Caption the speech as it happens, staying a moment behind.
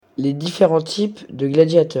Les différents types de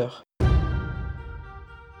gladiateurs.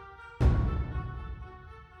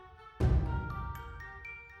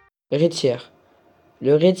 Rétiaire.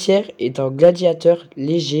 Le rétiaire est un gladiateur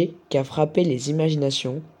léger qui a frappé les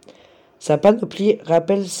imaginations. Sa panoplie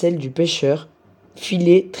rappelle celle du pêcheur,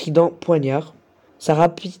 filet, trident, poignard. Sa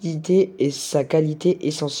rapidité est sa qualité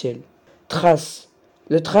essentielle. Thrace.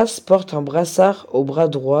 Le thrace porte un brassard au bras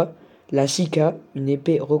droit, la sika, une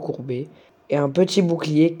épée recourbée, et un petit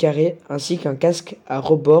bouclier carré ainsi qu'un casque à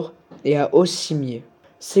rebord et à hausse cimier.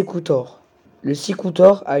 Sécoutor. Le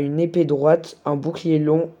sécoutor a une épée droite, un bouclier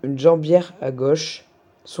long, une jambière à gauche.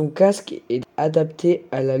 Son casque est adapté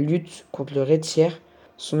à la lutte contre le rétiaire,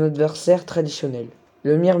 son adversaire traditionnel.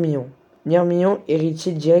 Le myrmillon. Myrmillon,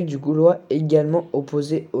 héritier direct du gaulois, également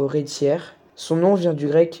opposé au rétiaire. Son nom vient du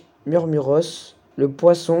grec murmuros, le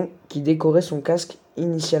poisson qui décorait son casque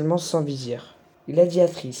initialement sans visière.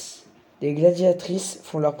 Gladiatrices. Les gladiatrices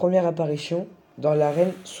font leur première apparition dans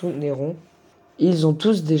l'arène sous Néron. Ils ont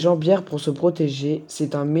tous des jambières pour se protéger.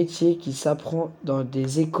 C'est un métier qui s'apprend dans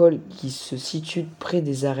des écoles qui se situent près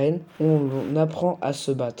des arènes où l'on apprend à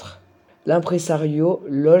se battre. L'impresario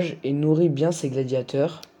loge et nourrit bien ses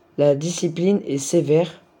gladiateurs. La discipline est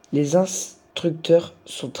sévère. Les instructeurs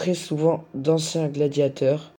sont très souvent d'anciens gladiateurs.